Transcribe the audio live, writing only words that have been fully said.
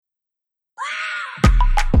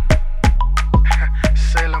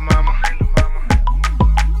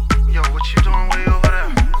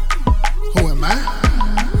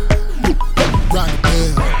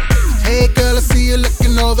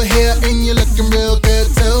looking real good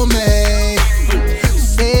to me.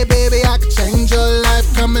 Say, baby, I could change your life.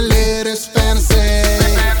 Come and live this fantasy.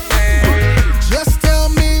 Just tell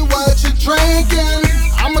me what you're drinking.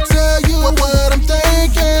 I'ma tell you what I'm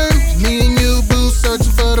thinking. Me and you, boo,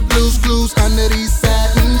 searching for the blues clues under these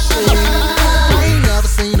satin sheets. I ain't never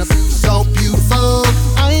seen a booty so beautiful.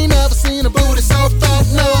 I ain't never seen a booty so fat,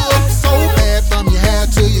 no. So bad from your hair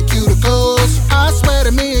to your cuticles. I swear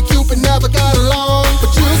to me and Cupid never got along.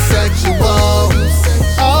 But you sexual,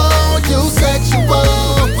 oh, you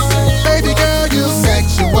sexual. Baby girl, you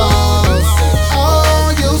sexual,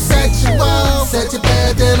 oh, you sexual. Said you're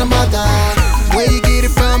better than a mother. Where you get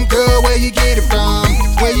it from, girl, where you get it from?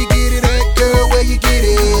 Where you get it at, girl, where you get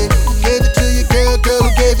it? Gave it to you, girl, girl, who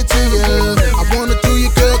gave it to you? I wanna do you,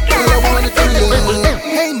 girl, girl, I wanna do you.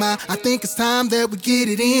 Hey, ma, I think it's time that we get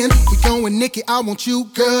it in. We going Nikki, I want you,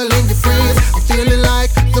 girl, and your friends. I'm feeling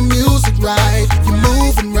like the music right. You're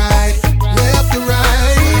moving right, left to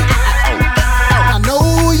right. I know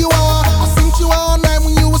who you are. I seen you all night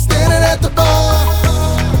when you were standing at the bar.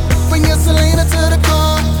 Bring your Selena to the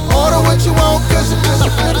car. Order what you want, cause you're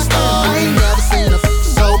better star. I ain't never seen a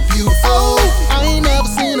so beautiful. I ain't never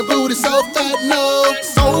seen a booty so fat, no.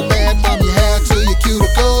 So bad from your hair to your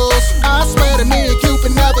cuticles. I swear to me and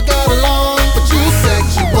Cupid never got along. But you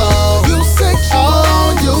sexual, you sexual,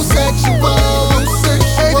 oh, you sexual, you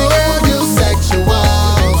sexual. Baby girl, you sexual,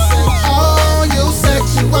 oh, you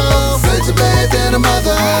sexual. Said you're better than a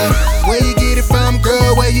mother. Where you get it from,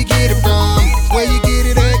 girl, where you get it from? Where you get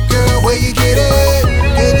it at, girl, where you get it?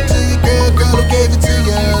 Gave it to you, girl, girl, who gave it to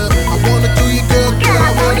you? I wanna do you, girl, girl,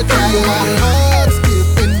 I wanna do you. Hard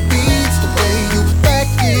skipping beats, the way you back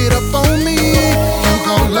it up on me. You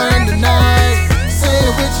gon' learn tonight. Say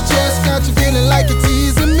it with your chest, got you feeling like you're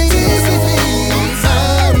teasing me. No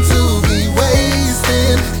time to be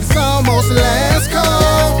wasting. It's almost the last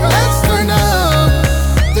call. Let's turn up.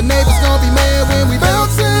 The neighbors gon' be mad when we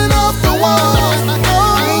bouncing off the walls.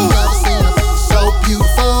 I ain't never seen a so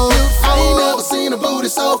beautiful. I ain't never seen a booty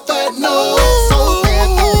so fat, no. So bad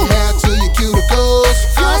from your hair to your cuticles.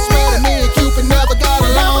 I swear to me and Cupid never got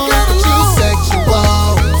along. But you sexual,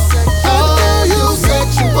 oh, you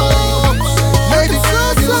sexual. Lady,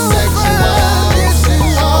 you sexual,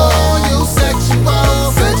 oh, you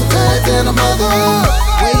sexual. Said you're better than a mother.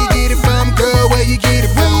 Where you get it from, girl, where you get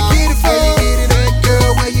it from? Where you get it at,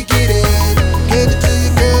 girl, where you get it? Give it to you,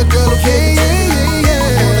 girl, girl, okay, yeah.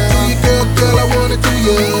 I wanna do you, girl, girl, I wanna do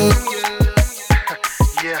you.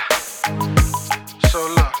 Yeah. So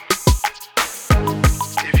look,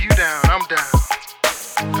 if you down, I'm down.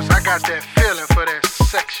 Cause I got that feeling for that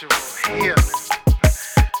sexual healing.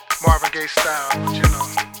 Marvin Gaye style, but you know,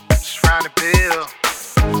 Shrine to Bill,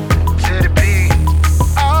 Teddy B.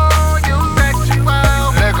 Oh, you sexual.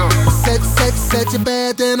 Lego. Said you're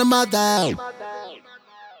better than a mother.